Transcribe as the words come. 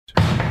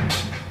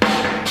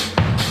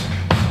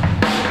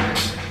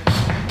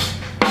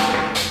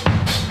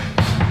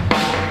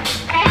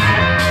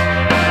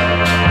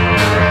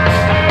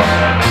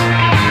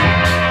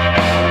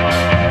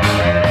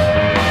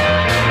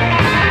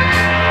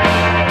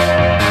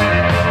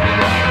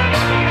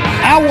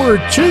hour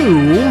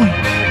 2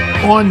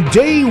 on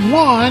day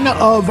 1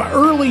 of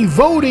early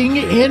voting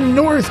in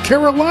North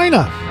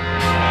Carolina.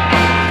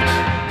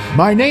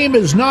 My name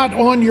is not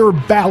on your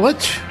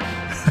ballot.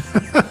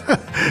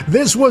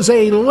 This was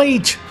a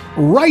late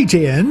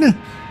write-in.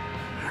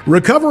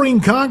 Recovering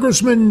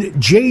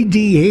Congressman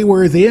J.D.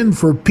 Hayworth in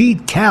for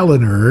Pete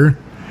Callender.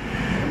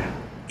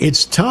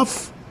 It's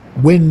tough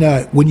when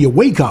you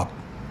wake up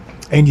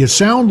and you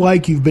sound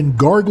like you've been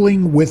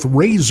gargling with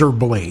razor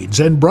blades.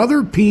 And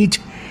Brother Pete,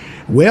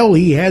 well,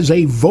 he has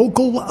a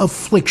vocal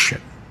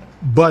affliction.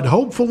 But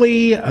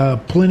hopefully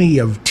plenty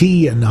of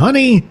tea and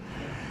honey,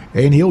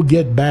 and he'll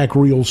get back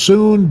real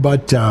soon,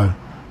 but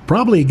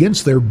probably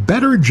against their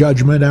better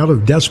judgment out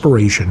of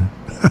desperation.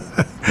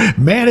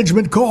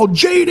 Management called,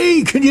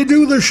 JD, can you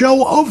do the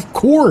show? Of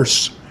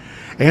course.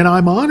 And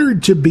I'm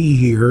honored to be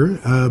here,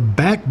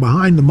 back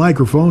behind the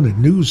microphone at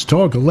News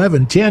Talk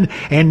 1110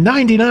 and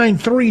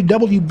 99.3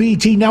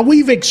 WBT. Now,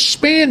 we've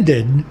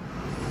expanded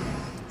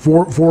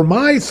for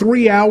my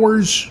 3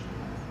 hours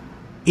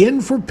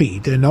in for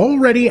Pete, and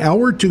already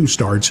hour 2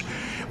 starts.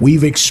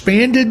 We've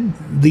expanded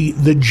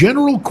the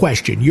general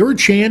question, your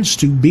chance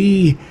to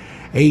be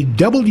a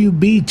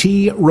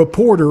WBT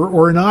reporter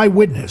or an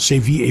eyewitness.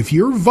 If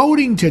you're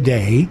voting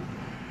today,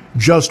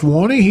 just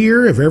want to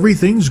hear if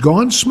everything's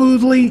gone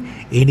smoothly,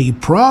 any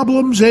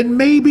problems, and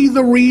maybe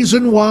the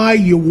reason why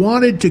you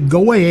wanted to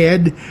go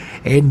ahead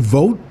and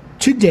vote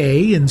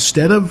today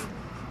instead of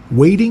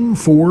waiting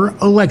for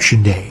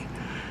Election Day.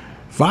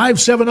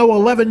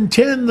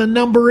 570-1110, the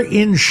number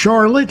in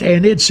Charlotte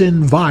and its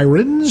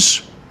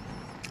environs.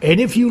 And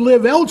if you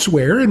live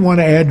elsewhere and want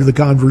to add to the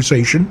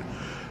conversation,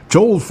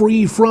 toll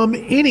free from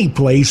any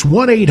place,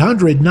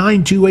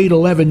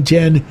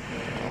 1-800-928-1110.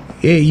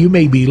 You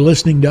may be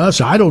listening to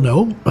us, I don't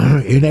know,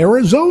 in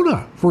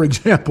Arizona, for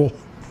example,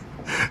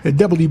 at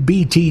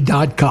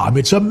WBT.com.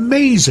 It's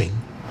amazing.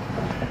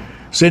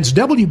 Since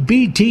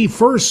WBT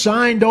first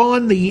signed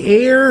on the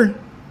air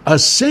a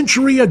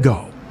century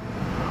ago,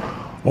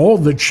 all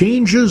the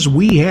changes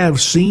we have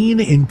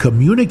seen in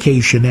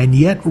communication, and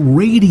yet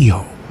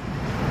radio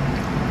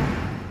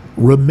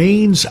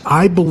remains,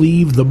 I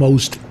believe, the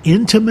most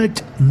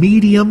intimate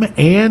medium,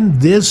 and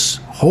this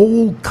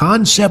whole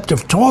concept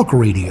of talk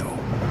radio,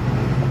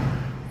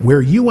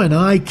 where you and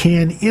I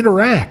can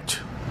interact,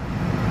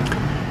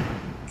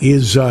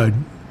 is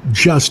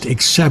just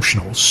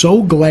exceptional.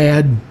 So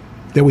glad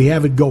that we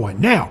have it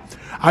going. Now,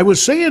 I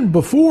was saying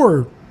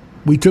before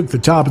we took the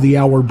top of the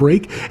hour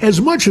break,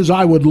 as much as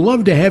I would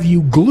love to have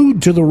you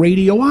glued to the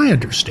radio, I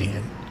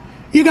understand.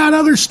 You got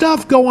other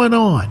stuff going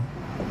on.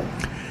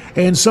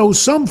 And so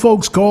some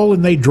folks call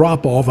and they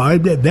drop off.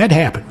 That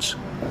happens.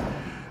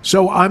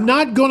 So I'm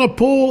not going to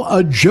pull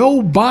a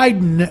Joe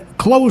Biden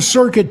closed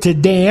circuit to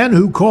Dan,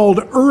 who called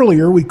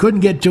earlier. We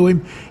couldn't get to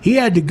him. He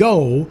had to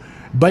go.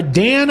 But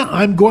Dan,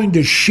 I'm going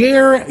to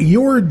share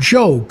your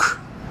joke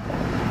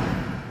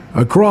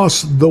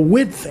across the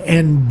width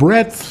and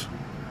breadth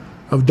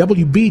of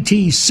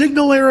WBT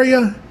signal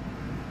area,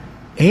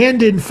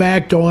 and in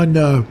fact on,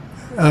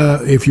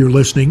 if you're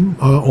listening,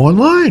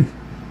 online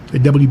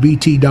at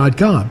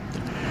WBT.com.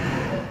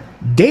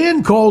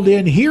 Dan called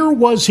in. Here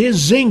was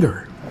his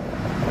zinger.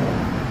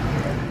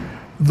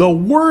 The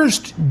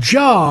worst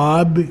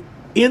job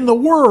in the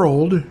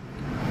world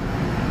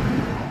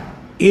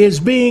is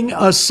being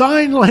a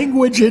sign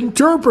language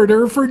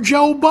interpreter for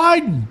Joe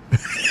Biden.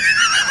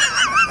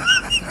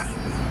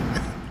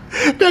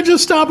 Now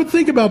just stop and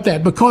think about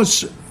that,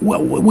 because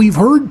we've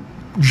heard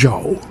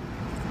Joe.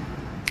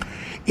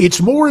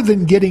 It's more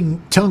than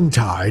getting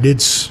tongue-tied.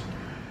 It's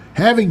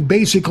having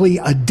basically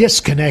a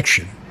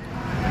disconnection.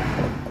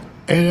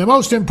 And the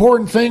most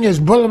important thing is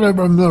blah, blah,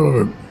 blah,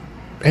 blah, blah.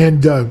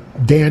 And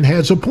Dan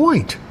has a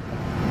point.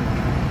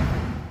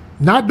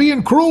 Not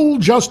being cruel,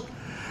 just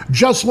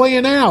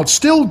laying out.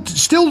 Still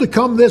to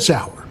come this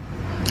hour.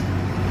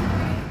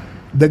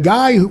 The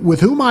guy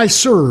with whom I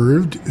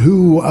served,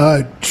 who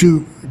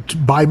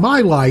by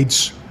my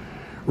lights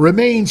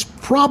remains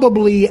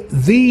probably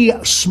the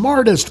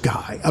smartest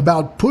guy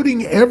about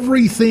putting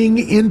everything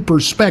in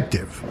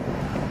perspective.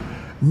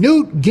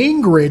 Newt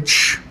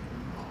Gingrich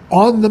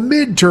on the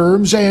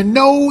midterms, and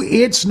no,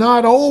 it's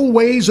not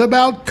always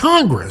about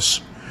Congress,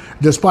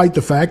 despite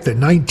the fact that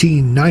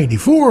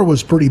 1994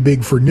 was pretty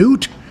big for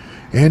Newt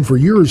and for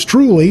yours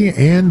truly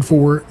and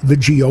for the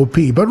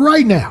GOP. But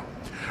right now,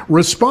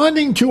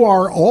 responding to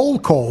our all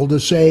call to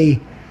say,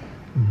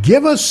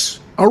 give us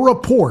a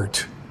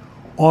report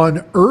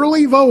on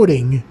early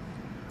voting,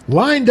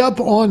 lined up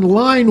on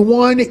line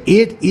 1,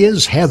 it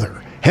is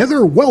Heather.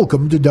 Heather,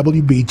 welcome to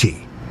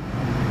WBT.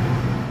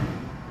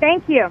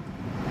 Thank you.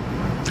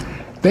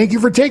 Thank you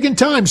for taking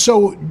time.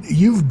 So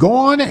you've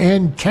gone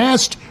and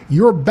cast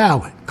your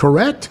ballot,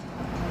 correct?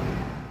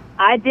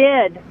 I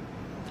did.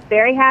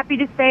 Very happy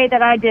to say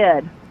that I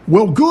did.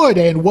 Well, good.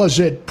 And was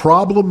it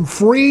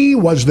problem-free?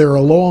 Was there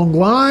a long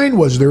line?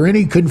 Was there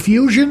any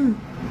confusion?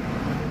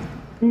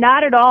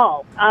 Not at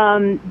all.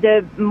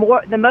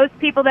 The most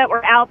people that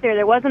were out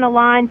there wasn't a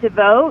line to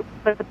vote,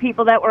 but the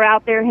people that were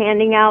out there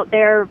handing out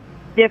their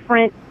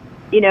different,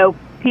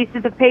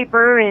 pieces of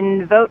paper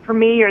and vote for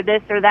me or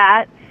this or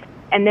that.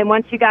 And then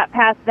once you got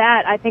past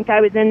that, I think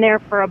I was in there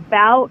for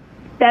about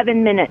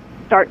 7 minutes,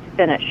 start to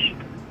finish.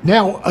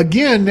 Now,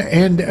 again,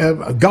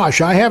 and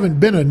gosh, I haven't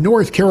been a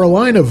North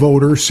Carolina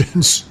voter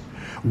since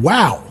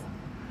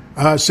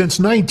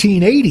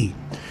 1980.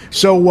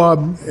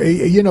 So,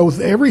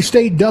 every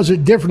state does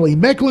it differently.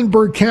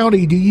 Mecklenburg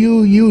County, do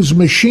you use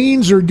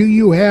machines or do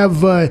you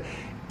have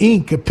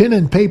ink, pen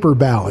and paper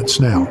ballots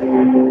now?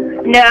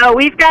 No,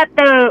 we've got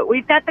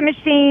the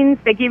machines.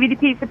 They give you the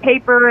piece of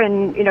paper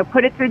and,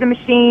 put it through the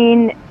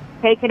machine,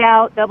 take it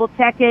out, double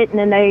check it, and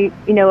then they,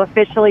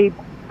 officially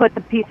put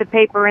the piece of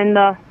paper in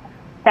the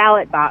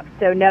ballot box.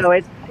 So no,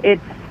 it's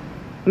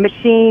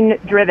machine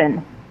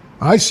driven.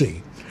 I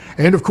see.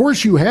 And of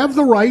course you have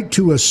the right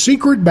to a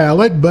secret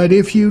ballot, but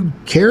if you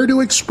care to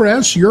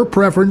express your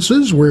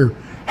preferences, we're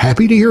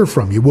happy to hear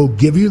from you. We'll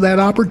give you that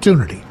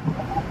opportunity.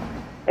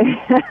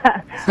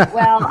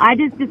 Well, I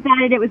just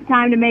decided it was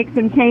time to make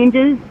some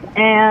changes,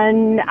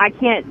 and I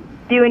can't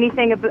say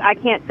anything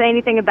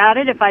about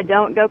it if I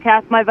don't go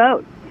cast my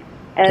vote.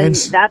 And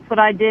that's what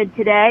I did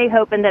today,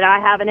 hoping that I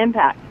have an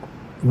impact.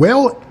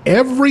 Well,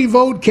 every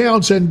vote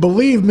counts, and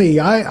believe me,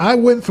 I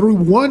went through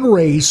one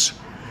race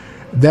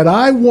that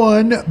I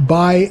won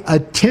by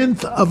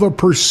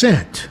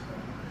 0.1%.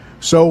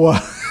 So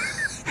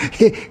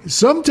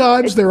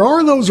sometimes there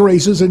are those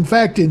races. In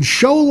fact, in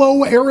Show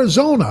Low,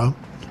 Arizona,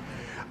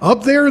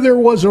 up there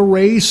was a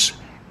race,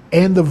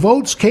 and the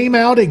votes came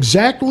out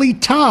exactly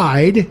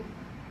tied,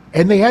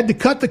 and they had to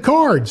cut the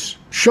cards,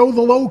 show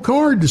the low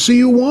card to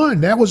see who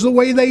won. That was the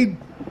way they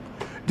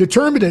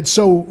determined it.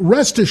 So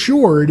rest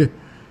assured,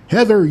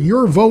 Heather,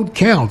 your vote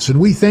counts, and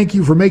we thank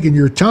you for making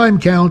your time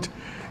count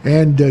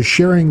and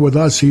sharing with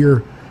us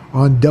here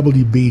on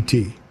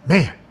WBT.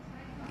 Man,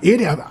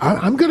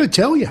 I'm going to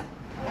tell you,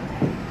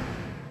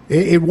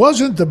 it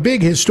wasn't the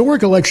big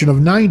historic election of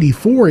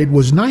 94. It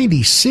was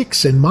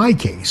 96 in my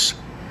case.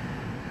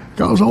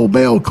 Because old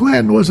Bill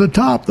Clinton was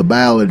atop the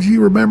ballot.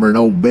 You remember an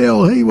old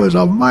Bill, he was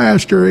a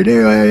master.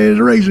 His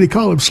race, they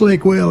call him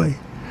Slick Willie.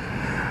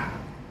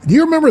 Do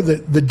you remember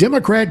the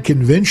Democrat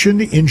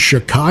convention in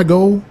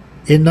Chicago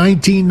in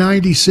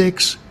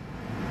 1996?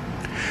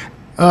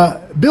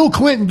 Bill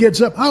Clinton gets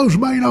up, those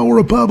main old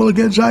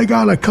Republicans, they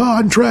got a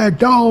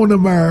contract on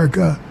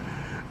America.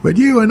 But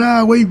you and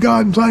I, we've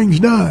gotten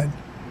things done.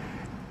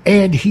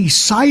 And he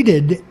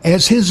cited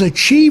as his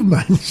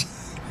achievements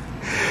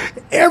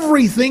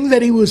everything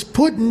that he was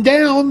putting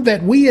down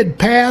that we had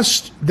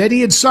passed, that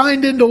he had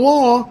signed into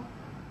law,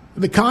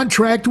 the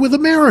contract with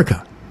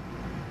America.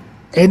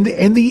 And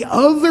the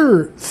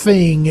other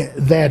thing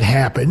that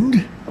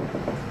happened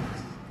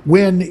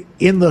when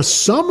in the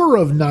summer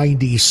of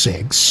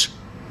 96,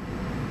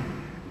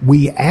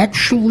 we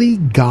actually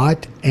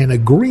got an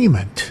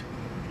agreement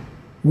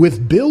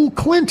with Bill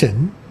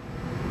Clinton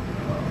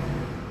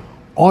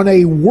on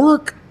a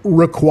work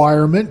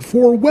requirement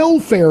for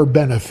welfare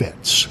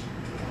benefits.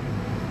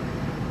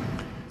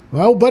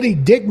 Well, buddy,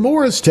 Dick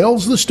Morris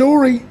tells the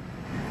story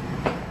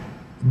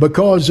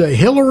because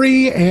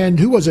Hillary and,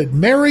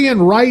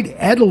 Marion Wright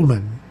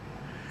Edelman,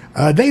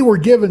 they were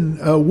giving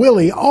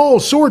Willie all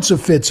sorts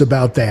of fits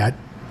about that.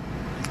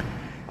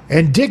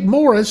 And Dick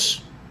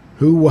Morris,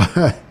 who,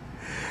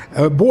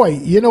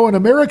 in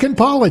American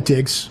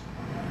politics,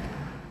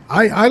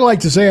 I like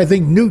to say I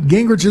think Newt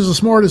Gingrich is the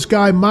smartest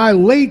guy. My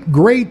late,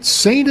 great,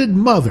 sainted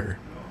mother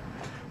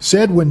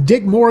said when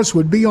Dick Morris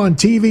would be on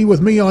TV with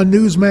me on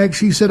Newsmax,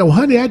 she said, "Oh,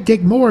 honey, that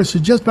Dick Morris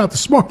is just about the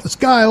smartest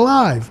guy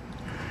alive."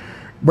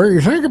 But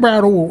you think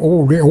about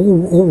old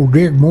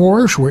Dick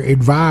Morris, who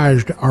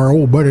advised our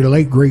old buddy, the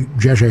late, great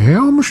Jesse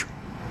Helms.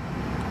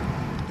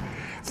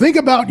 Think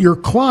about your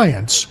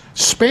clients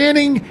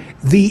spanning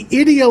the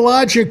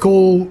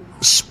ideological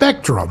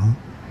spectrum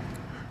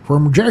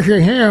from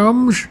Jesse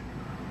Helms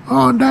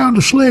on down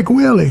to Slick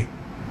Willie.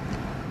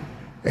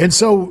 And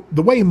so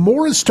the way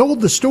Morris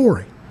told the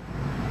story,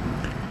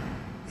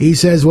 he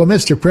says, well,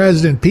 Mr.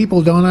 President,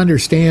 people don't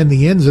understand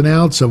the ins and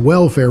outs of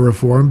welfare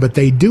reform, but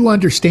they do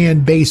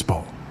understand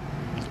baseball.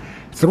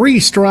 3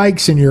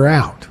 strikes and you're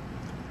out.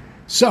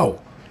 So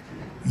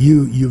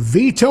you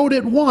vetoed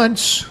it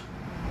once.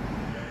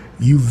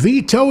 You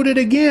vetoed it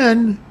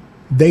again.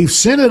 They've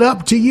sent it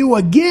up to you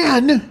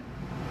again.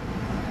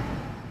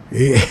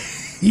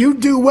 You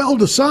do well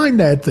to sign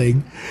that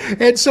thing.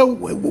 And so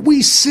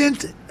we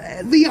sent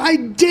the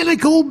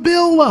identical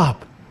bill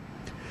up.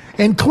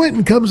 And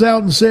Clinton comes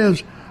out and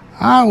says,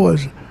 I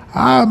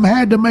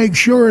had to make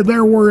sure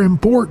there were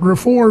important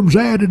reforms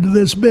added to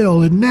this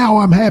bill, and now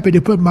I'm happy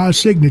to put my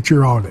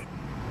signature on it.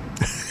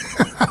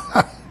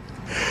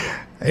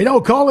 They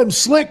don't call him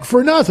Slick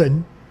for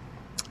nothing.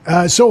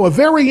 So a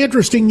very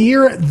interesting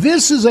year.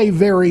 This is a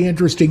very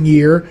interesting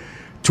year.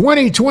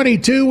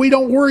 2022, we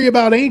don't worry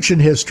about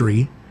ancient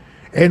history.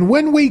 And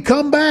when we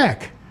come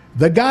back,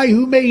 the guy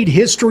who made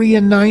history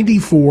in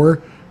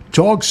 94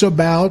 talks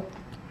about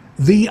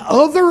the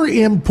other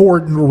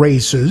important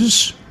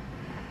races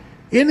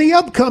in the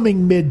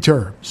upcoming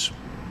midterms.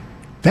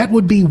 That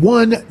would be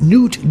one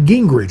Newt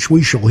Gingrich.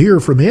 We shall hear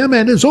from him,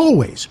 and as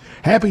always,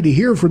 happy to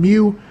hear from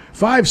you.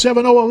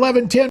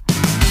 570-1110.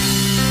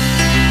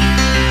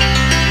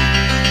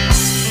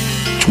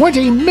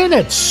 20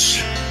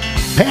 minutes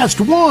past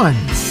 1.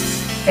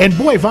 And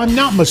boy, if I'm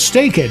not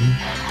mistaken,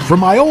 from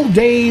my old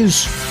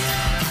days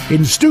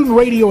in student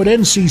radio at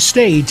NC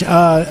State,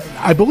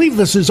 I believe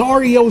this is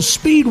REO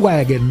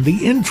Speedwagon,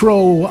 the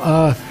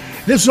intro.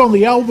 This is on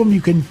the album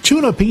You Can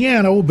Tune a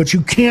Piano, but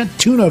You Can't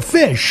Tune a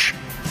Fish.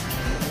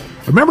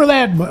 Remember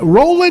that?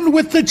 Rollin'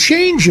 with the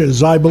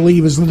Changes, I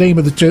believe, is the name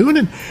of the tune,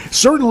 and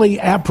certainly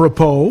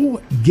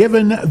apropos,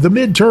 given the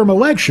midterm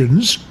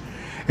elections.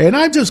 And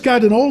I've just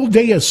got an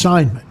all-day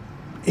assignment.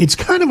 It's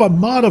kind of a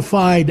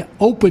modified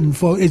open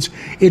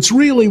it's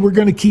really, we're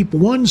going to keep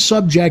one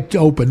subject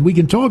open. We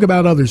can talk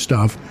about other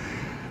stuff,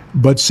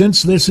 but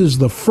since this is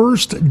the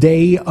first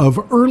day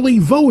of early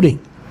voting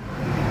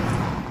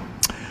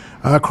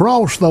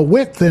across the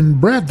width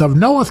and breadth of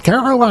North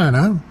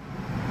Carolina,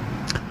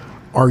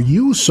 are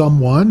you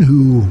someone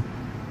who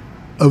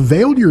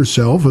availed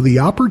yourself of the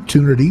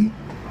opportunity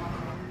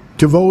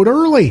to vote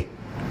early?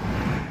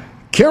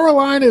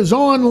 Caroline is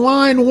on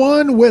line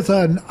 1 with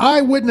an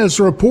eyewitness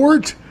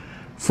report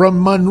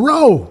from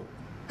Monroe.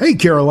 Hey,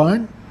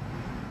 Caroline.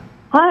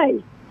 Hi.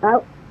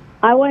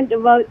 I went to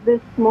vote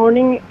this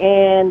morning,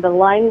 and the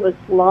line was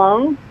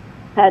long.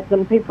 Had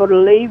some people to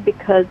leave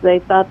because they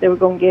thought they were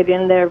going to get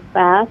in there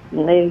fast,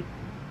 and they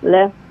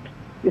left.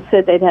 They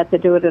said they'd have to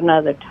do it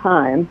another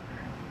time.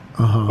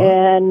 Uh-huh.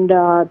 And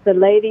the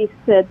lady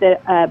said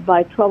that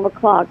by 12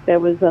 o'clock there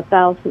was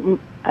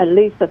at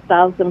least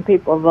 1,000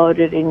 people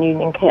voted in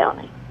Union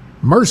County.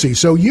 Mercy.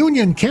 So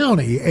Union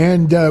County,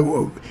 and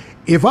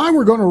if I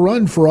were going to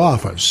run for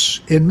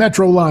office in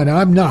Metro Lina,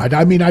 I'm not.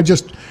 I mean, I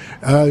just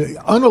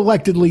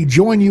unelectedly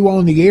join you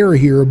on the air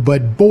here,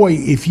 but boy,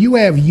 if you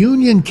have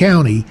Union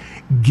County,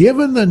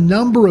 given the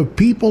number of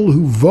people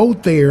who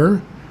vote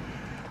there,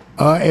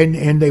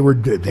 and they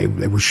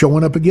were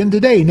showing up again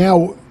today.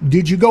 Now,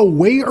 did you go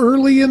way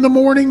early in the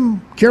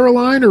morning,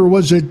 Caroline, or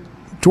was it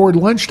toward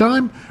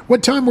lunchtime?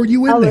 What time were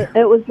you in there?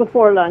 It was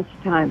before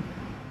lunchtime.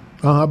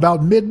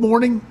 About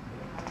mid-morning?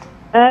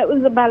 It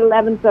was about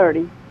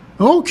 11:30.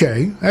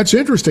 Okay, that's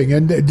interesting.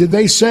 And did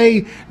they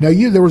say, now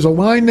there was a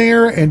line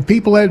there, and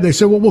people they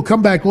said, well, we'll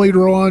come back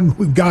later on.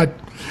 We've got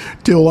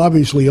till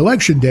obviously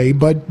election day,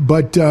 but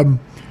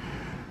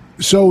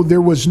so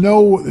there was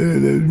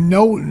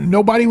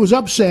nobody was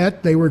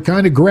upset. They were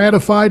kind of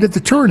gratified at the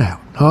turnout,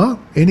 huh?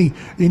 Any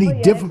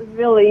It was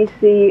really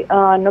easy.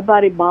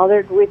 Nobody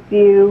bothered with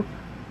you.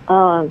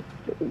 After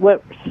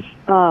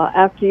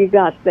you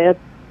got there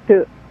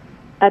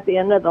at the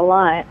end of the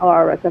line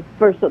or at the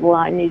first of the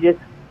line, you just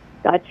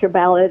got your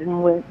ballot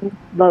and went and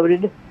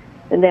voted,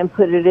 and then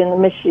put it in the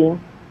machine.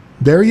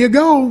 There you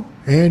go,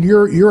 and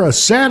you're a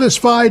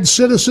satisfied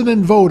citizen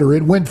and voter.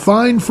 It went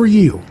fine for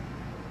you.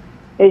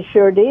 It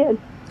sure did.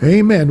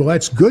 Amen. Well,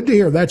 that's good to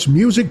hear. That's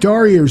music to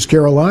our ears,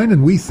 Caroline,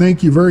 and we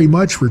thank you very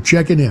much for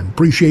checking in.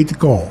 Appreciate the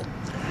call.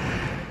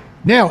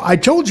 Now, I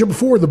told you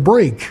before the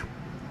break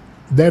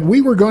that we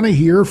were going to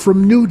hear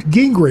from Newt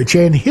Gingrich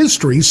and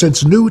history.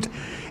 Since Newt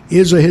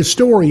is a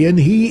historian,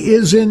 he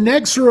is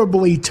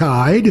inexorably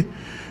tied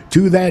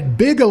to that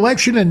big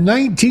election in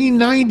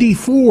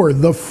 1994,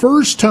 the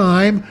first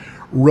time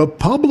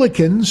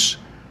Republicans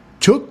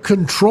took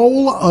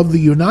control of the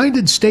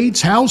United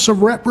States House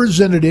of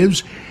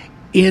Representatives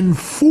in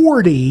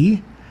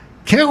 40,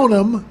 count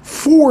them,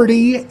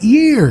 40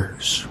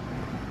 years.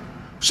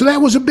 So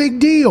that was a big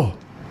deal.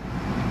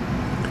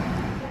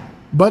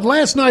 But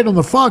last night on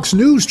the Fox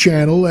News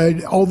channel,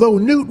 although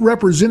Newt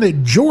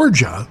represented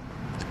Georgia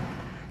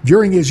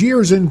during his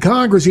years in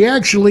Congress, he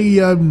actually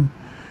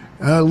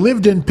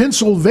lived in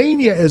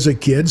Pennsylvania as a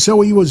kid,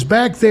 so he was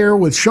back there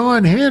with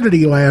Sean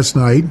Hannity last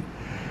night,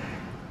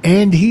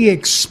 and he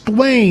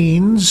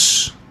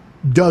explains,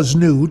 does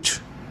Newt,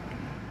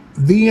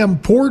 the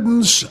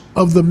importance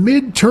of the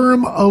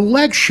midterm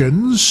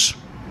elections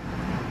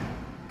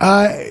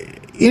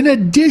in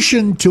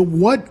addition to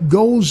what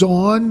goes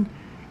on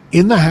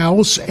in the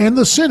House and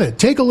the Senate.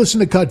 Take a listen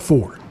to Cut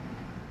 4.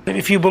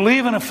 If you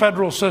believe in a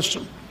federal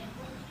system,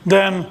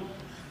 then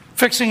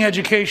fixing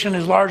education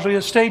is largely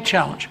a state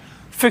challenge.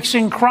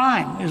 Fixing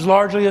crime is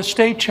largely a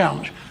state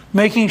challenge.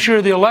 Making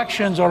sure the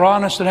elections are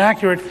honest and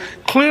accurate,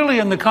 clearly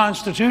in the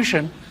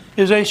Constitution,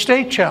 is a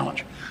state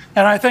challenge.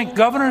 And I think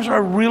governors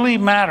really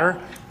matter,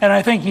 and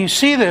I think you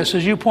see this,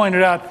 as you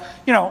pointed out.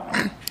 You know,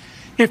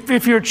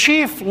 if your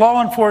chief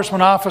law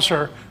enforcement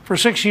officer for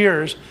 6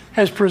 years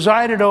has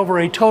presided over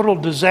a total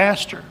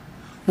disaster,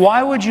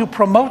 why would you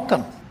promote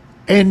them?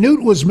 And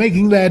Newt was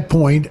making that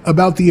point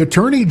about the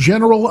Attorney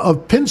General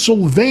of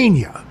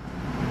Pennsylvania,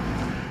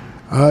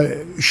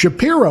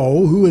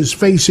 Shapiro, who is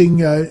facing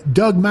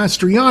Doug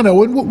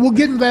Mastriano, and we'll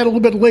get into that a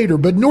little bit later.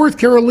 But North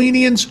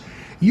Carolinians,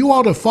 you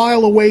ought to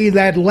file away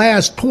that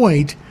last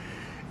point,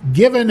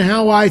 given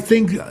how I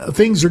think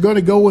things are going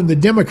to go in the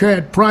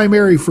Democrat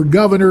primary for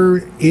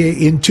governor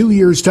in 2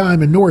 years'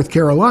 time in North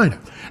Carolina.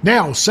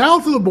 Now,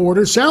 south of the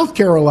border, South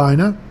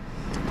Carolina,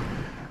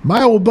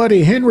 My old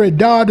buddy Henry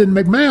Dodd and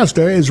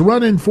McMaster is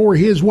running for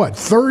his,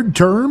 third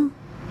term?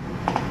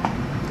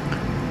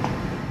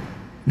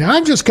 Now,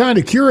 I'm just kind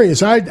of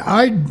curious.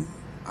 I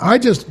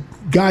just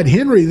got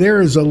Henry there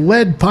as a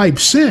lead pipe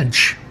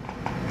cinch.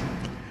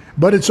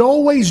 But it's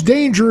always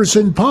dangerous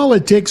in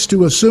politics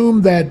to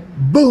assume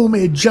that, boom,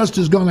 it just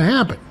is going to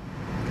happen.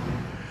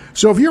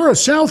 So if you're a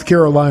South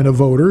Carolina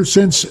voter,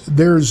 since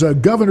there's a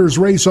governor's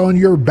race on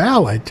your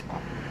ballot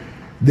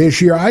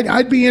this year,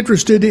 I'd be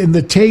interested in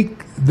the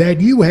take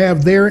that you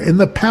have there in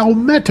the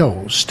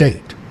Palmetto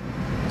State.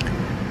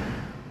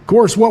 Of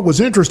course, what was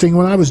interesting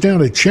when I was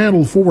down at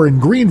Channel 4 in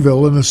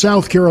Greenville and a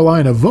South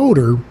Carolina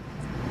voter,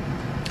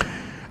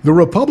 the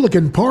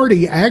Republican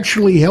Party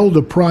actually held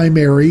a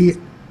primary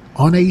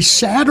on a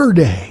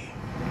Saturday.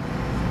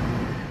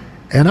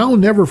 And I'll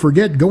never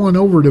forget going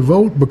over to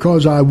vote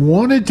because I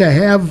wanted to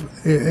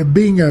have,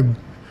 being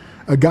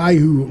a guy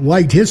who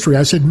liked history,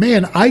 I said,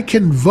 man, I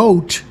can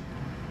vote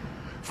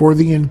for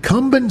the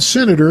incumbent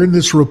senator in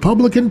this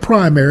Republican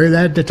primary.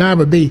 That at the time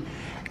would be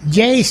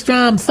J.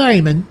 Strom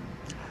Thurmond.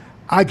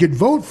 I could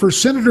vote for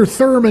Senator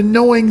Thurmond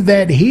knowing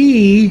that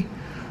he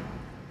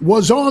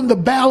was on the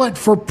ballot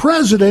for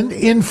president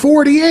in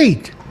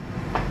 48.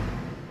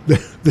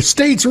 The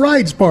States'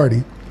 Rights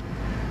Party.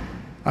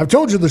 I've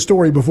told you the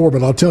story before,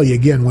 but I'll tell you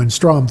again when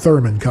Strom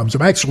Thurmond comes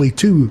up. Actually,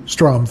 two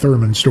Strom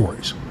Thurmond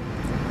stories.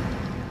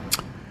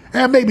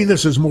 And maybe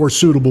this is more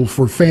suitable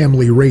for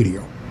family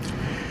radio.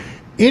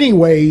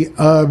 Anyway,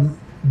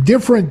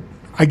 different,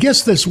 I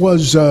guess this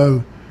was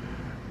the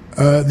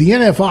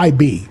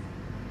NFIB,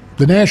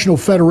 the National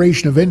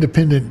Federation of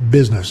Independent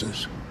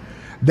Businesses.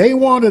 They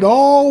wanted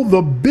all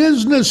the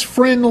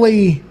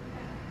business-friendly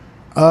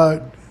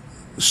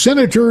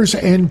senators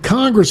and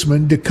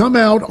congressmen to come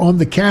out on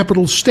the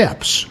Capitol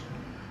steps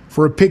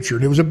for a picture.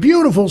 And it was a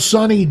beautiful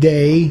sunny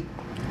day.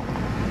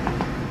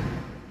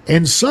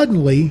 And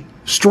suddenly,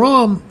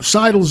 Strom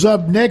sidles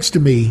up next to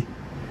me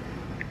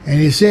and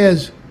he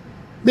says,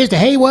 Mr.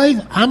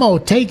 Hayworth, I'm going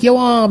to take your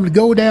arm to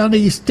go down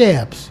these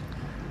steps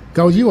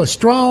because you're a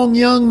strong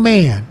young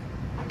man.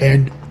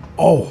 And,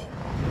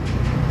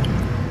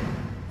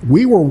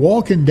 we were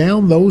walking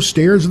down those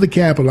stairs of the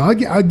Capitol.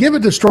 I'll give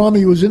it to Strom.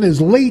 He was in his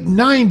late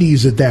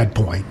 90s at that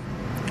point.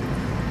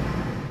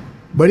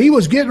 But he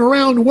was getting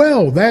around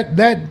well.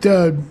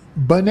 That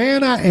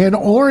banana and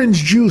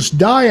orange juice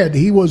diet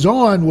he was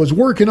on was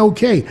working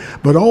okay.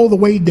 But all the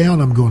way down,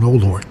 I'm going, oh,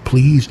 Lord,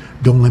 please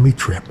don't let me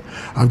trip.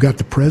 I've got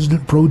the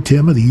President Pro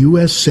Tem of the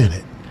U.S.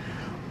 Senate.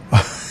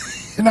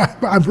 And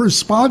I'm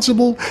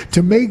responsible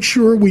to make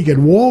sure we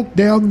can walk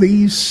down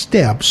these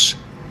steps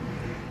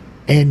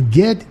and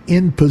get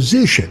in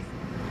position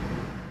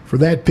for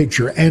that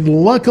picture. And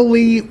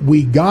luckily,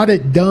 we got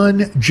it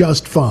done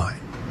just fine.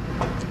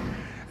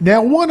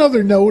 Now, one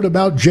other note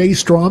about J.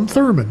 Strom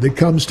Thurmond that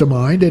comes to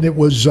mind, and it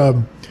was,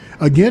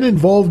 again,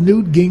 involved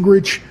Newt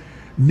Gingrich.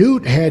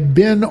 Newt had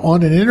been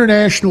on an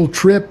international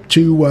trip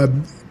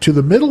to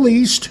the Middle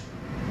East.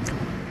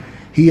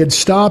 He had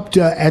stopped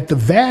at the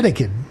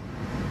Vatican,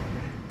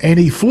 and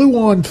he flew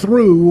on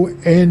through,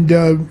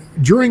 and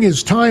during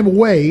his time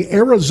away,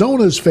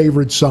 Arizona's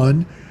favorite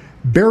son,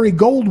 Barry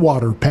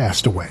Goldwater,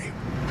 passed away.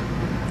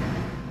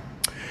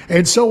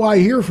 And so I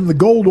hear from the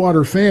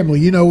Goldwater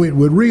family, it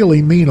would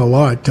really mean a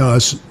lot to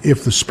us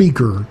if the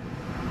speaker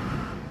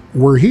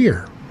were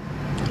here.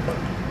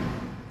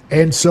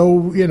 And so,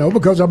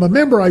 because I'm a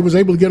member, I was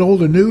able to get a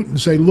hold of Newt and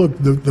say, look,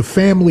 the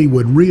family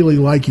would really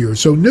like you.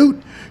 So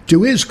Newt,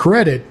 to his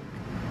credit,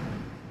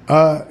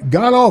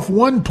 got off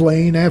one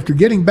plane after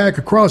getting back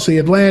across the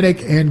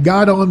Atlantic and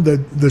got on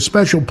the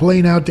special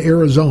plane out to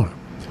Arizona.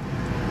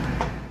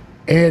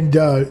 And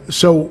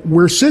so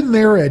we're sitting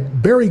there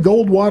at Barry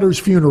Goldwater's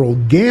funeral,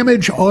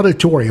 Gamage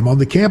Auditorium on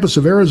the campus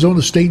of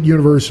Arizona State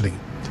University.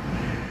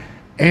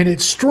 And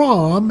it's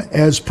Strom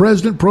as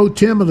President Pro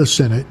Tem of the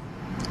Senate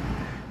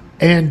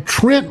and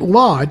Trent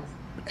Lott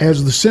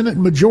as the Senate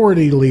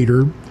Majority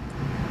Leader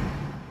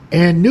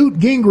and Newt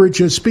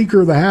Gingrich as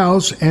Speaker of the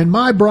House, and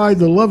my bride,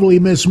 the lovely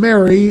Miss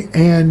Mary,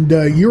 and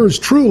yours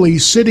truly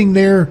sitting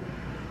there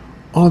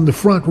on the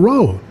front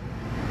row.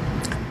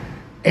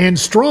 And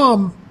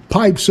Strom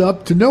pipes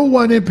up to no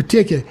one in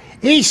particular.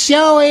 It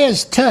sure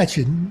is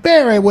touching.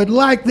 Barry would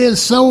like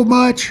this so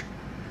much.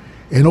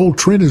 And old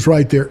Trent is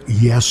right there.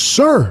 Yes,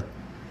 sir.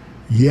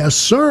 Yes,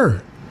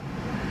 sir.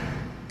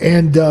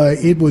 And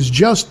it was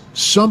just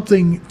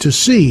something to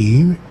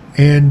see,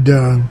 and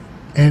an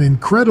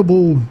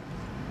incredible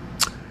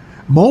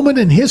moment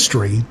in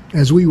history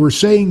as we were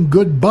saying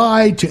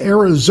goodbye to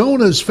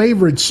Arizona's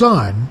favorite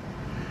son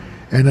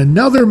and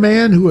another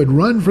man who had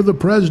run for the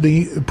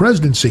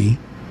presidency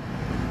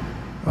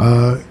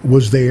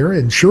was there.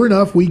 And sure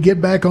enough, we get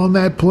back on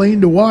that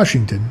plane to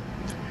Washington,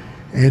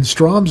 and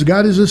Strom's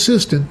got his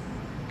assistant,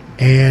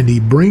 and he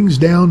brings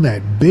down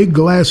that big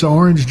glass of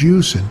orange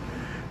juice and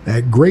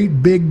that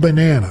great big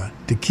banana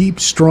to keep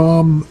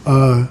Strom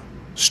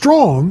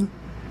strong.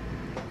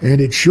 And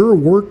it sure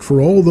worked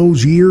for all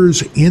those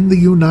years in the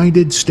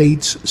United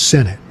States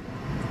Senate.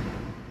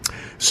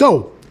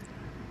 So,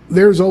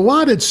 there's a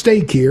lot at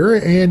stake here,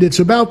 and it's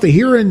about the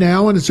here and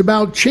now, and it's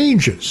about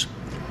changes.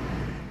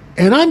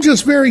 And I'm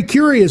just very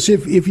curious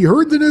if you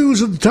heard the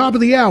news at the top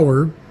of the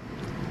hour,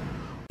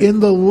 in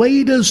the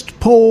latest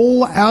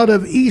poll out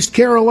of East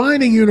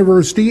Carolina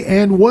University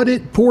and what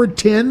it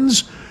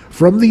portends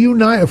for the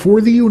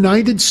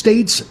United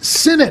States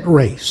Senate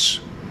race.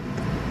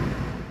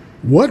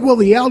 What will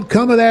the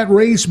outcome of that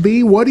race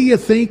be? What do you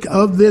think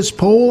of this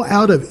poll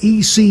out of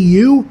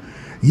ECU?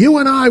 You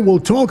and I will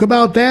talk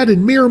about that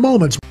in mere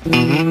moments.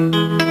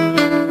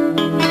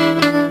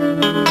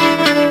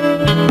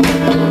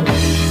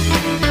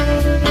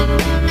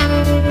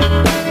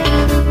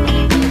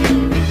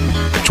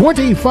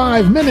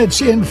 25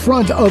 minutes in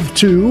front of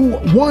 2,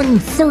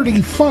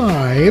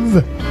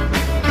 1:35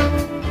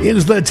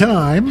 is the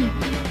time.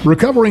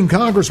 Recovering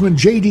Congressman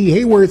J.D.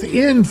 Hayworth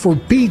in for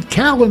Pete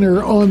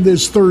Callender on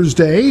this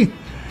Thursday.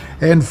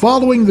 And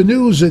following the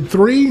news at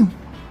 3,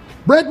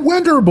 Brett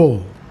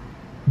Winterbull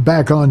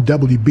back on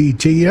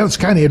WBT. That's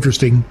kind of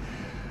interesting.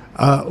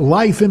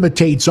 Life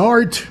imitates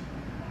art.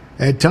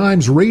 At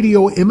times,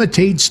 radio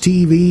imitates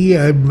TV.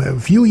 A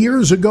few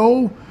years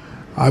ago,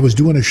 I was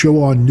doing a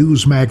show on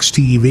Newsmax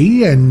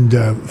TV, and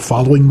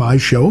following my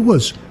show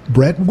was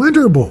Brett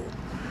Winterbull.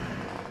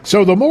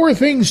 So the more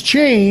things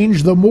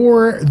change, the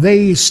more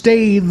they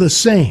stay the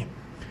same.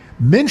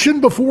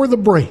 Mentioned before the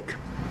break,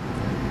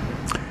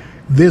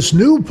 this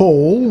new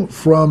poll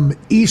from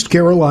East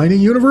Carolina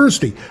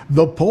University.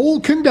 The poll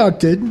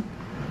conducted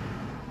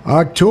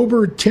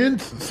October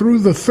 10th through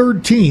the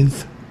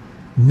 13th,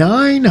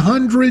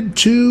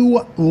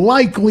 902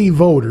 likely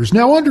voters.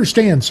 Now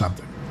understand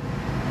something.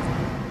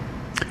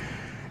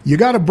 You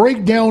got to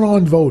break down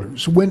on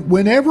voters.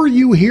 Whenever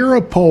you hear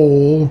a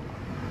poll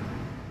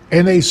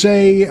and they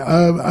say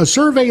a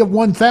survey of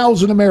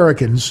 1,000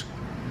 Americans,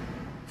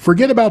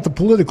 forget about the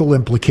political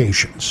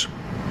implications.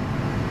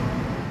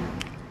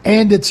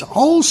 And it's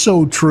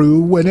also true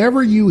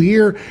whenever you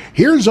hear,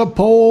 here's a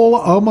poll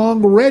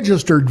among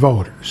registered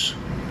voters.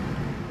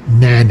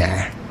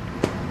 Nah.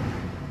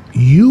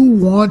 You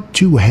want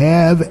to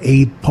have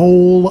a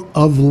poll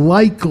of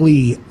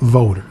likely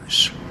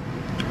voters.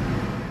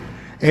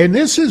 And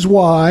this is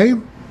why,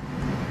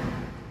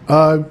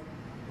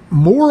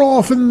 more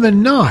often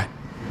than not,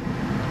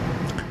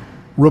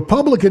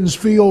 Republicans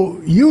feel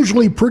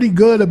usually pretty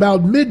good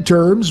about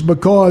midterms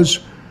because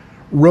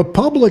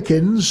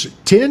Republicans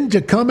tend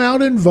to come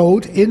out and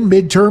vote in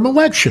midterm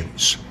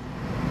elections.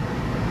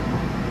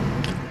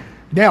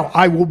 Now,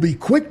 I will be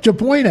quick to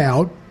point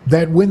out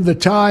that when the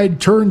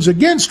tide turns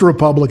against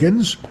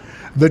Republicans,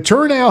 the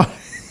turnout,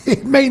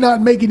 it may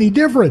not make any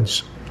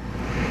difference.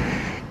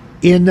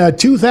 In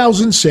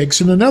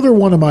 2006, and another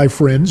one of my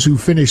friends who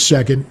finished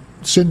second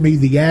sent me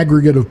the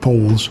aggregate of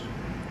polls.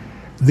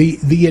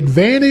 The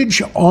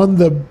advantage on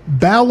the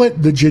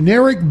ballot, the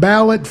generic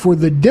ballot for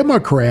the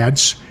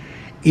Democrats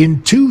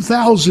in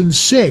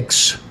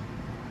 2006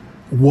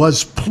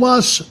 was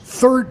plus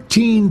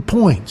 13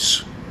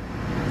 points.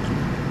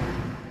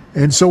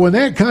 And so in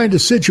that kind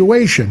of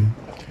situation,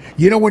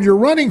 you know, when you're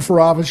running for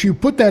office, you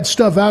put that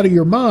stuff out of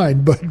your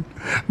mind. But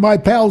my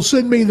pal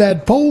sent me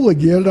that poll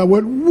again, and I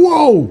went,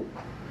 whoa,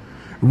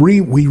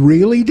 we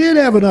really did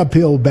have an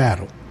uphill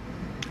battle.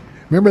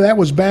 Remember, that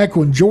was back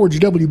when George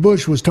W.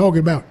 Bush was talking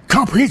about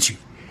comprehensive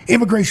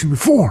immigration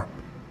reform,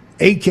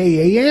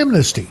 a.k.a.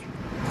 amnesty.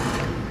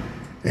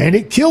 And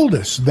it killed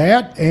us,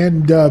 that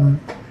and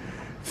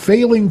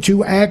failing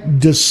to act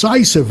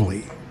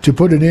decisively to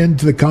put an end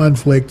to the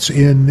conflicts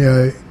in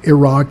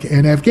Iraq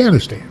and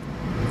Afghanistan.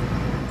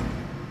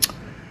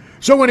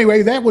 So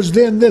anyway, that was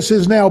then, this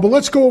is now. But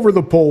let's go over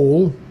the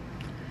poll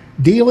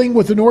dealing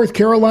with the North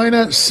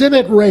Carolina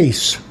Senate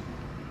race.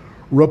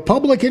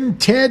 Republican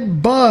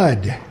Ted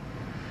Budd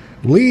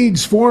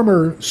leads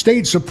former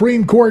state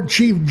Supreme Court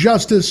Chief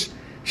Justice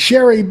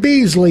Sherry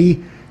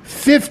Beasley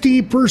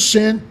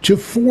 50% to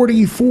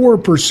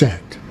 44%.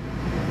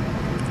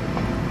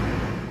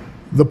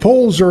 The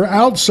polls are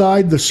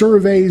outside the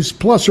survey's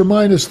plus or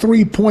minus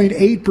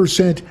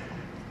 3.8%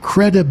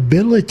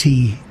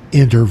 credibility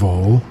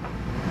interval,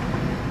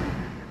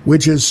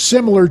 which is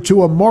similar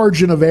to a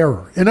margin of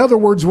error. In other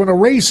words, when a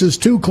race is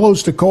too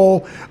close to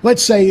call,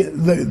 let's say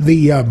that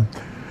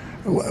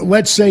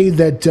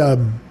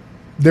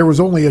there was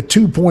only a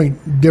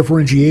 2-point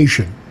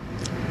differentiation,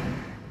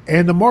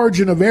 and the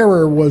margin of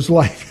error was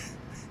like,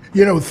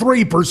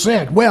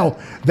 3%. Well,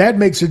 that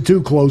makes it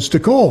too close to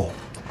call.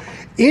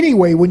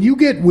 Anyway, when you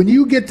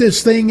get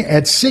this thing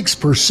at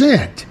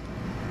 6%,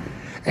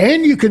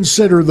 and you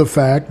consider the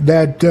fact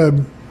that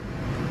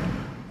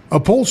a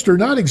pollster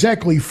not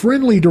exactly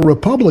friendly to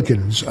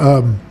Republicans,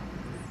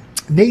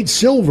 Nate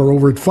Silver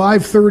over at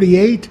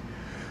 538,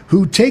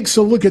 who takes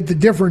a look at the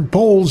different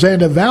polls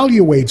and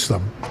evaluates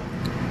them.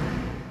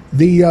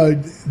 The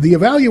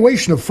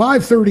evaluation of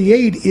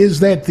 538 is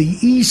that the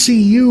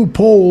ECU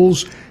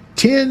polls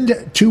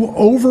tend to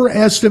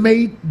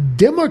overestimate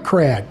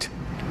Democrat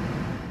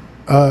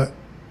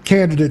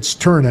candidates'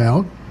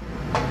 turnout.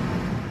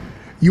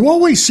 You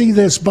always see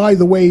this, by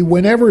the way,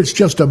 whenever it's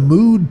just a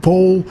mood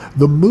poll,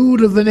 the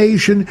mood of the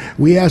nation.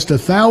 We asked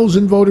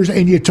 1,000 voters,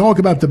 and you talk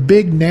about the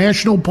big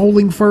national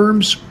polling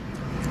firms.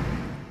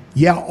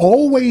 Yeah,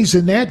 always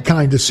in that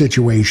kind of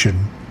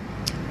situation,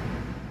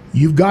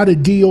 you've got a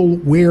deal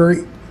where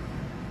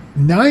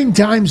 9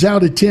 times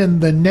out of 10,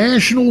 the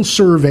national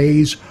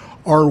surveys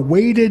are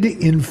weighted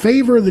in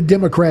favor of the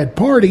Democrat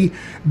Party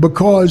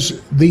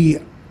because the,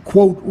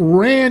 quote,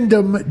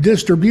 random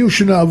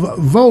distribution of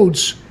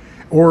votes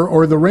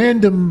or the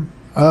random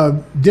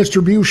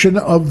distribution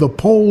of the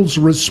poll's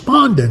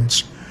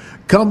respondents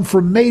come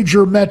from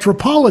major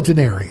metropolitan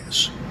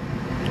areas.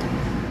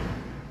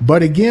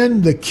 But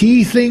again, the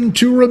key thing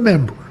to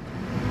remember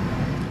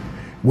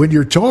when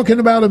you're talking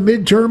about a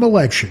midterm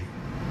election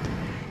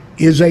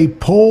is a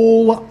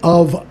poll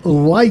of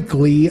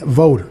likely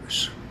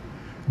voters.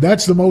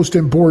 That's the most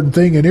important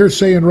thing. And they're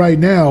saying right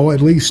now,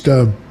 at least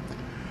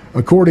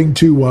according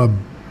to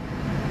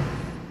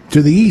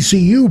the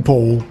ECU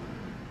poll,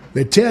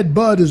 that Ted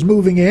Budd is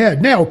moving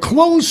ahead. Now,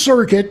 closed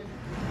circuit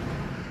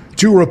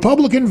to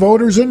Republican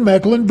voters in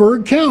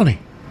Mecklenburg County.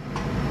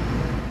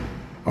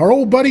 Our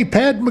old buddy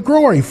Pat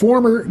McCrory,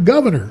 former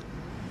governor,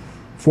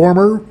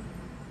 former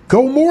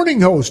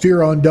co-morning host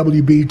here on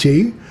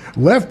WBT,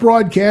 left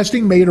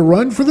broadcasting, made a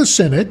run for the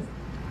Senate.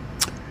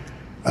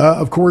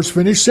 Of course,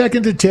 finished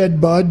second to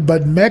Ted Budd,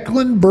 but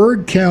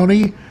Mecklenburg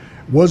County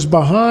was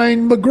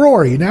behind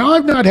McCrory. Now,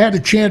 I've not had a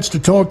chance to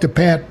talk to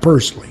Pat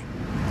personally.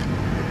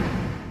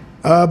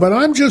 But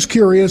I'm just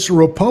curious,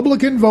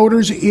 Republican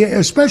voters,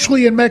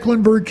 especially in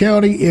Mecklenburg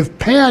County, if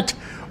Pat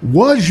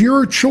was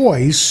your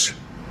choice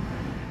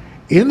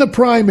in the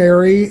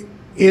primary,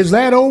 is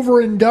that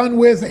over and done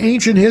with,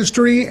 ancient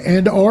history,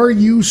 and are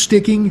you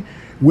sticking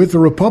with the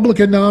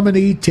Republican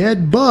nominee,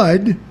 Ted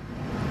Budd?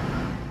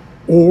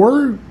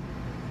 Or,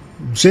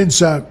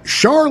 since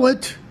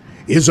Charlotte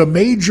is a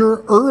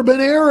major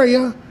urban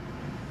area,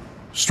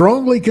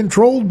 strongly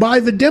controlled by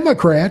the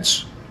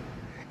Democrats,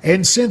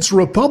 and since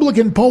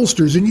Republican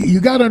pollsters, and you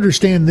got to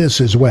understand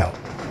this as well,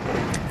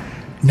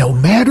 no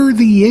matter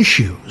the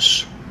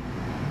issues,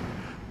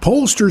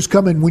 pollsters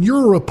come in. When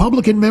you're a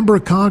Republican member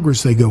of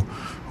Congress, they go,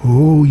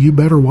 oh, you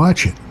better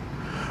watch it.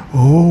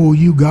 Oh,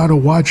 you got to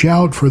watch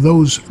out for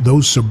those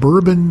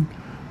suburban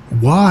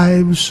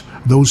wives,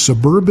 those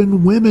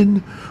suburban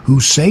women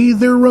who say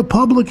they're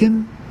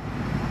Republican,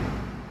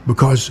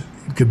 because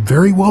it could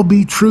very well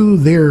be true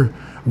they're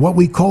what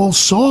we call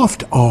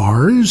soft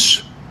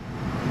R's.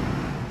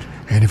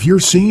 And if you're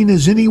seen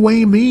as any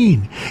way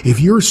mean, if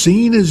you're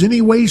seen as any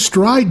way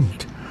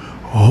strident,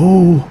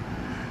 oh,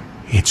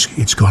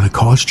 it's going to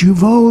cost you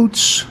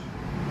votes.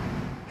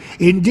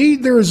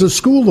 Indeed, there is a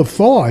school of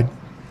thought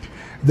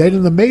that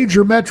in the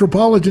major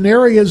metropolitan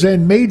areas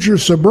and major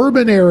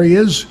suburban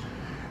areas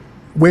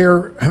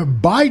where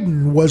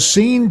Biden was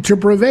seen to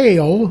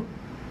prevail,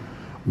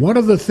 one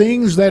of the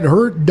things that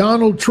hurt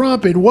Donald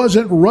Trump, it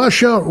wasn't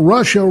Russia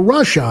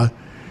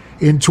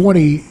in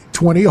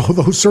 2020,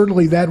 although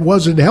certainly that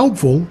wasn't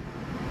helpful.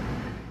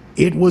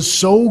 It was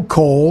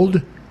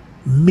so-called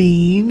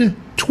mean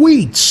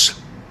tweets.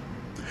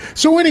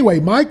 So anyway,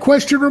 my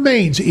question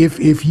remains,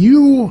 if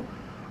you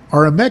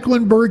are a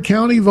Mecklenburg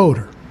County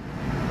voter,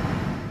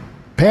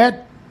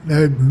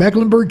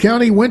 Mecklenburg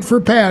County went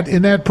for Pat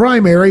in that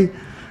primary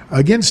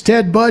against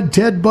Ted Budd.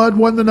 Ted Budd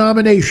won the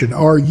nomination.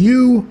 Are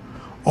you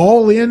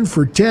all in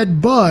for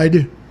Ted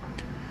Budd,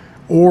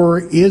 or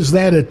is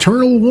that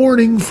eternal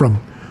warning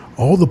from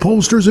all the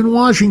pollsters in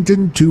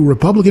Washington to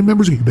Republican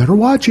members? You better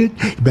watch it.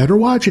 You better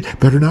watch it.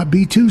 Better not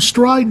be too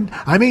strident.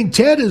 I mean,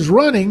 Ted is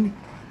running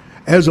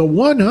as a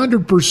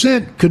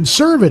 100%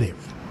 conservative.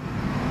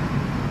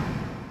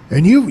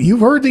 And you've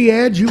heard the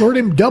ads. You've heard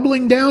him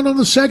doubling down on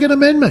the Second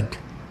Amendment.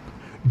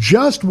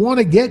 Just want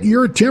to get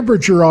your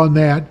temperature on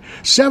that.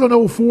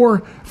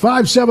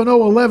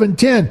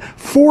 704-570-1110.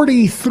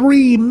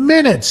 43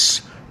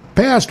 minutes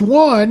past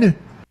 1.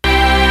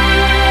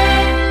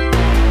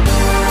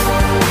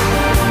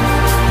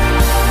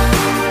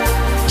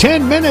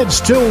 10 minutes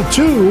till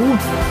 2.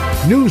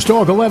 News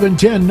Talk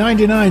 1110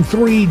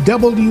 99.3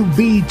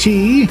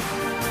 WBT.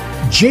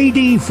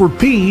 JD for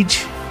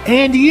Pete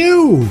and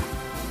you.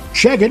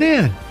 Check it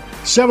in.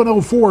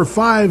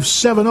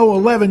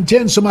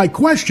 704-570-1110. So my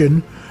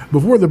question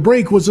before the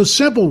break was a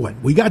simple one.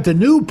 We got the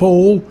new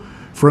poll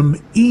from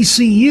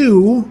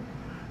ECU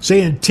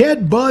saying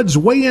Ted Budd's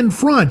way in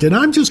front. And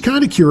I'm just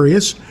kind of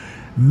curious.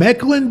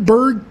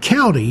 Mecklenburg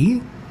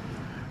County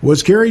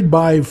was carried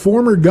by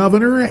former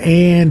governor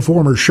and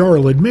former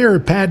Charlotte mayor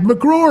Pat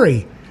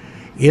McCrory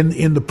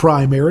in the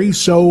primary.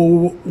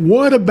 So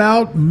what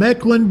about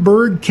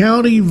Mecklenburg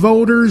County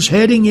voters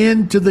heading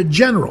into the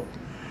general?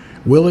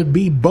 Will it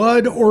be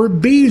Budd or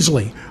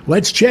Beasley?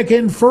 Let's check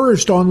in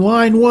first on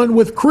line 1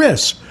 with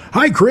Chris.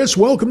 Hi, Chris.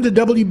 Welcome to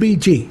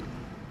WBT.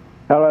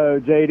 Hello,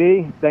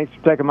 JD. Thanks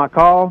for taking my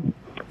call.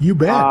 You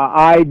bet.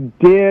 I am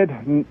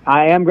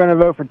going to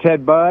vote for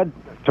Ted Budd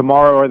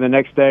tomorrow or the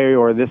next day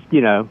or this,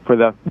 for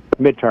the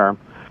midterm.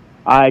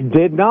 I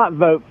did not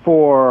vote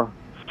for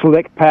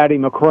Slick Patty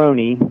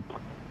McCroney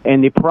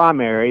in the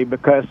primary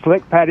because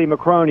Slick Patty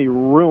McCroney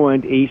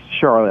ruined East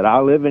Charlotte. I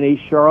live in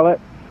East Charlotte.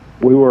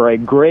 We were a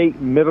great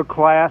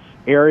middle-class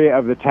area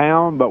of the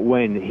town, but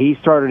when he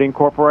started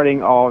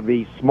incorporating all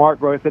the smart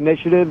growth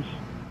initiatives,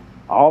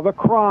 all the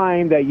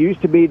crime that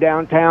used to be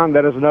downtown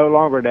that is no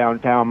longer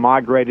downtown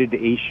migrated to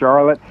East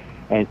Charlotte,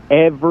 and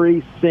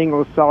every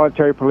single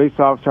solitary police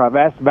officer I've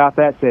asked about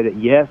that said,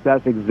 yes,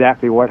 that's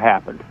exactly what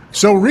happened.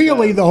 So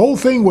really, the whole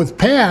thing with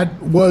Pat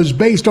was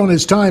based on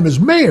his time as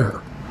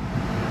mayor,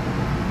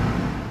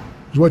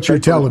 is what you're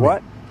telling me.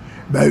 What?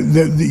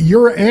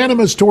 Your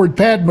animus toward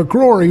Pat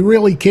McCrory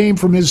really came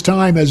from his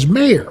time as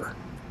mayor,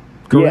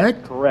 correct?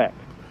 Yes, correct.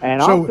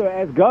 And also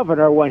as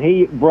governor, when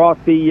he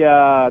brought the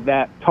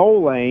that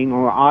toll lane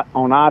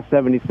on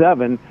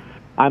I-77,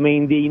 I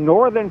mean, the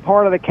northern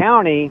part of the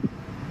county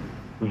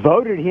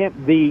voted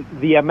him.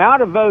 The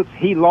amount of votes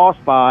he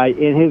lost by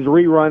in his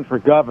rerun for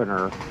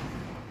governor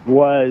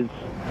was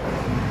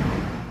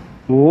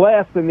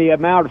less than the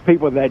amount of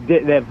people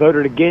that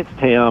voted against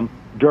him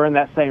during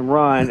that same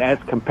run as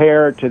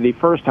compared to the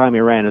first time he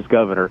ran as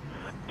governor.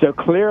 So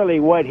clearly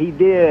what he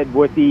did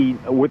with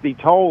the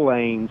toll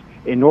lanes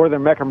in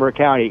northern Mecklenburg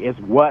County is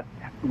what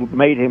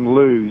made him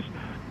lose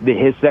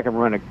his second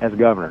run as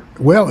governor.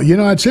 Well,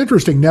 it's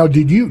interesting. Now,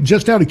 did you,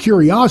 just out of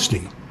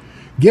curiosity,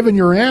 given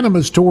your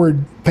animus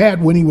toward Pat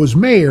when he was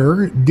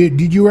mayor,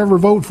 did you ever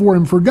vote for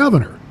him for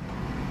governor?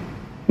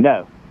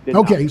 No.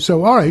 Okay,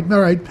 so all right.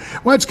 Well,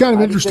 that's kind of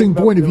an interesting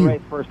point of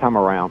view. First time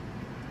around.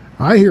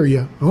 I hear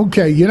you.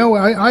 Okay,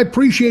 I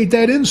appreciate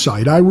that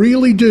insight. I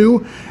really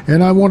do,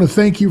 and I want to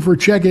thank you for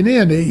checking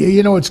in.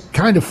 It's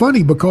kind of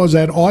funny because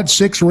that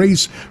 '06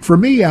 race for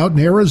me out in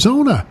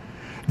Arizona,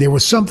 there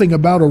was something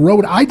about a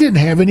road I didn't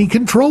have any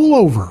control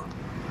over.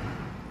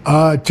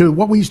 To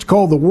what we used to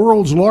call the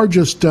world's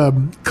largest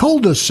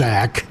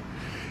cul-de-sac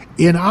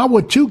in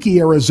Ahwatukee,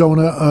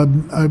 Arizona,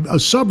 a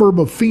suburb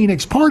of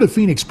Phoenix, part of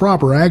Phoenix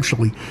proper,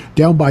 actually,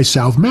 down by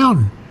South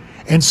Mountain.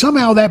 And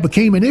somehow that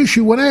became an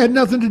issue when I had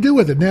nothing to do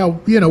with it. Now,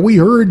 we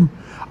heard,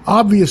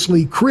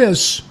 obviously,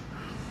 Chris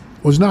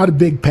was not a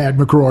big Pat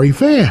McCrory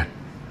fan.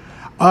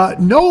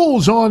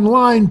 Noel's on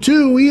line,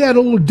 too. He had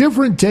a little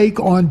different take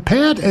on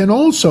Pat and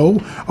also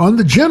on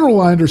the general,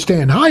 I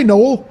understand. Hi,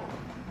 Noel.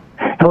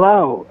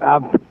 Hello.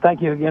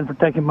 Thank you again for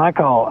taking my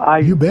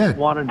call. You bet.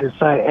 Wanted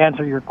to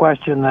answer your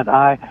question that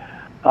I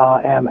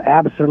am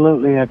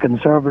absolutely a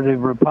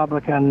conservative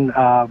Republican,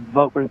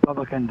 vote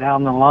Republican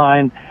down the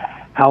line.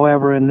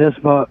 However, in this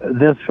vote, and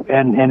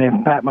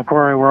if Pat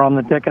McCrory were on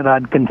the ticket,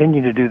 I'd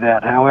continue to do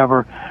that.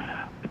 However,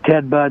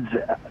 Ted Budd's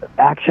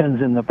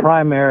actions in the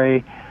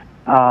primary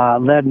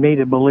led me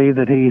to believe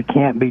that he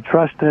can't be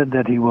trusted,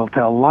 that he will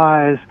tell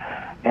lies,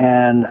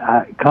 and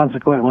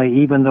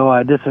consequently, even though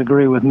I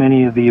disagree with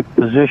many of the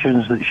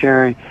positions that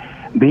Sherry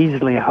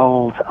Beasley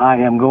holds, I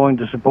am going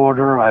to support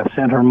her. I've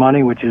sent her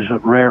money, which is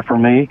rare for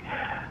me.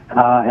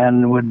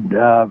 And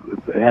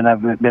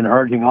I've been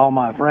urging all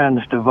my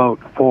friends to vote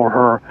for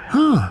her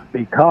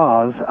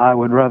because I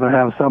would rather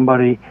have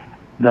somebody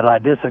that I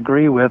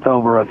disagree with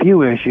over a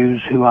few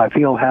issues who I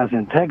feel has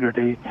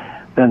integrity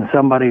than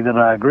somebody that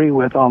I agree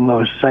with on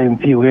those same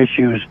few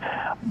issues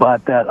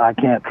but that I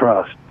can't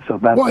trust. So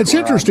that's well, it's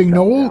interesting,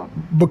 Noel,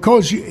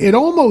 because it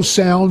almost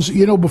sounds,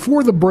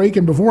 before the break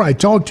and before I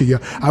talked to you,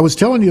 I was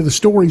telling you the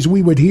stories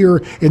we would hear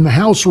in the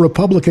House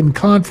Republican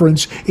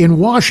Conference in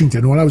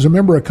Washington when I was a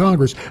member of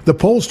Congress. The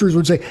pollsters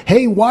would say,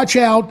 hey, watch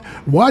out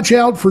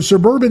for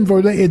suburban,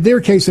 in their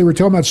case, they were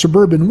talking about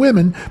suburban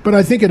women, but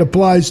I think it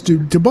applies to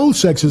both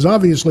sexes,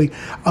 obviously.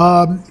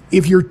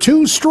 If you're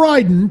too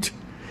strident,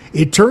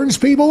 it turns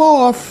people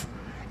off.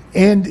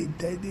 And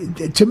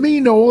to me,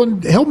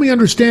 Nolan, help me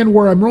understand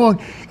where I'm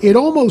wrong. It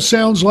almost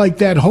sounds like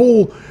that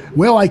whole,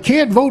 well, I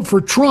can't vote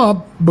for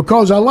Trump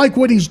because I like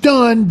what he's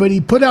done, but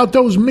he put out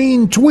those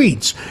mean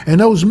tweets,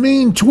 and those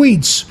mean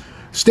tweets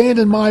stand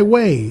in my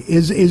way.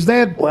 Is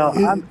that? Well,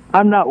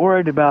 I'm not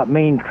worried about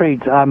mean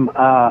tweets.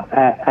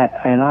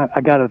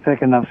 I got a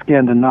thick enough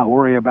skin to not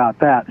worry about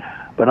that.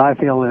 But I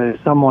feel that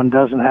if someone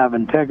doesn't have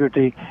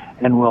integrity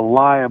and will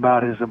lie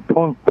about his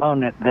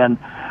opponent, then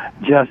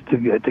just to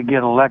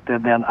get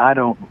elected, then I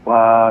don't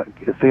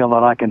feel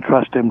that I can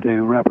trust him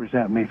to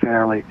represent me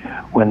fairly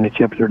when the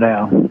chips are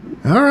down.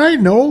 All right,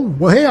 Noel.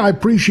 Well, hey, I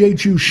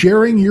appreciate you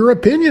sharing your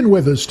opinion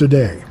with us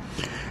today.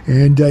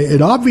 And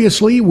it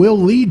obviously will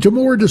lead to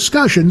more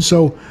discussion,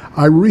 so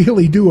I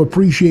really do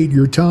appreciate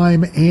your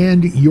time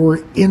and your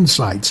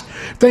insights.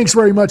 Thanks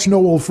very much,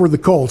 Noel, for the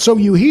call. So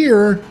you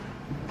hear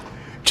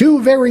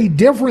two very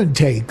different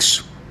takes.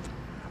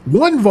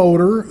 One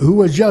voter who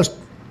was just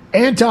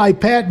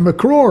anti-Pat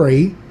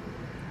McCrory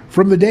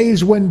from the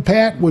days when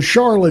Pat was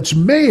Charlotte's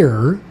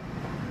mayor,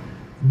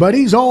 but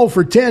he's all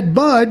for Ted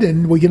Budd,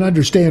 and we can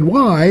understand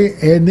why.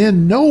 And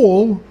then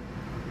Noel,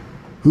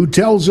 who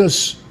tells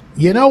us,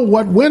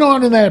 what went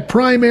on in that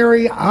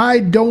primary, I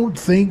don't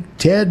think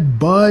Ted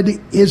Budd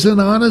is an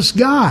honest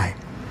guy.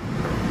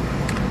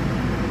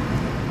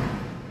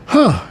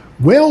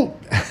 Well,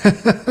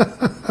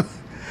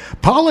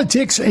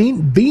 politics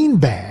ain't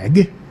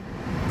beanbag.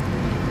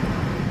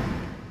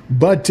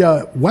 But,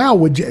 wow,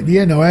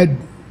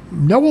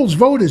 Noel's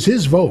vote is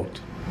his vote.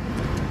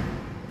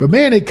 But,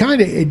 man,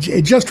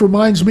 it just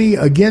reminds me,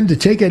 again, to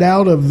take it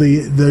out of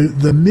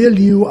the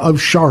milieu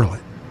of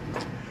Charlotte.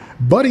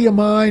 Buddy of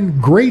mine,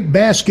 great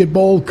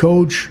basketball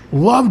coach,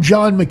 loved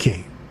John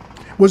McCain.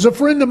 Was a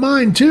friend of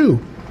mine, too.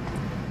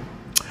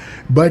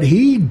 But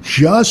he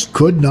just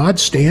could not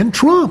stand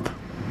Trump.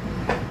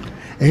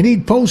 And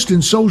he'd post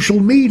in social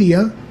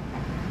media,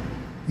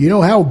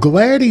 how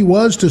glad he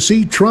was to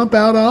see Trump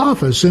out of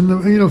office.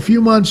 And, a few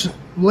months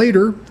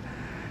later,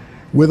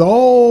 with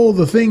all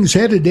the things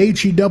headed to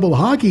HE double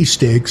hockey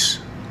sticks,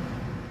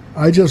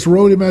 I just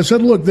wrote him, I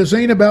said, look, this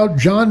ain't about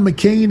John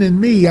McCain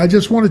and me. I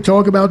just want to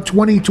talk about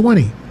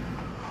 2020.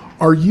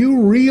 Are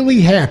you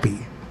really happy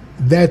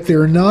that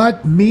there are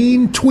not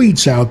mean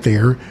tweets out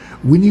there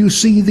when you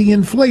see the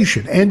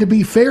inflation? And to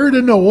be fair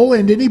to Noel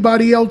and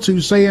anybody else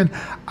who's saying,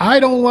 I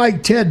don't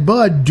like Ted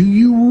Budd, do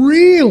you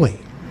really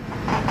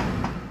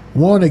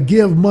want to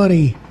give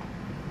money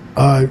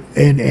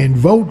and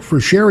vote for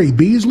Sherry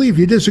Beasley if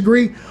you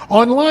disagree?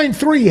 On line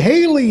 3,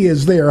 Haley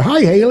is there.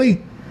 Hi,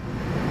 Haley.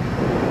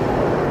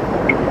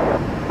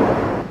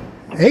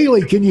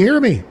 Haley, can you hear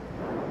me?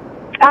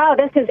 Oh,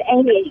 this is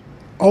Amy.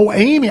 Oh,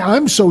 Amy,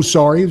 I'm so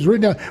sorry. It was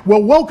written down.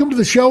 Well, welcome to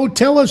the show.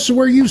 Tell us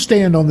where you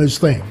stand on this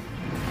thing.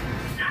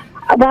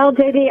 Well,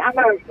 JD, I'm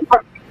a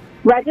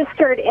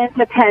registered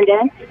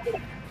independent,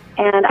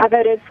 and I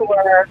voted for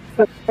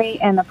Free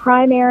in the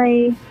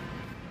primary.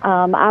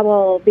 I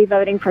will be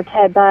voting for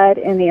Ted Budd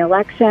in the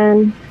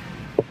election.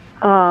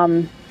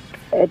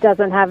 It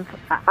doesn't have,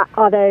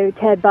 although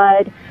Ted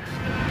Budd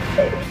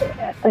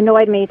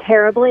annoyed me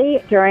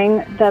terribly during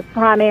the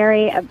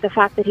primary, the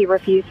fact that he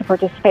refused to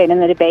participate in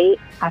the debate,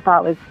 I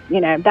thought was,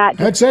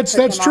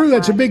 that's true.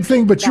 That's a big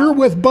thing. But you're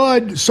with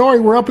Bud. Sorry,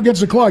 we're up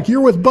against the clock.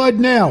 You're with Bud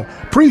now.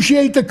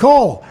 Appreciate the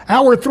call.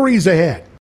 Hour 3's ahead.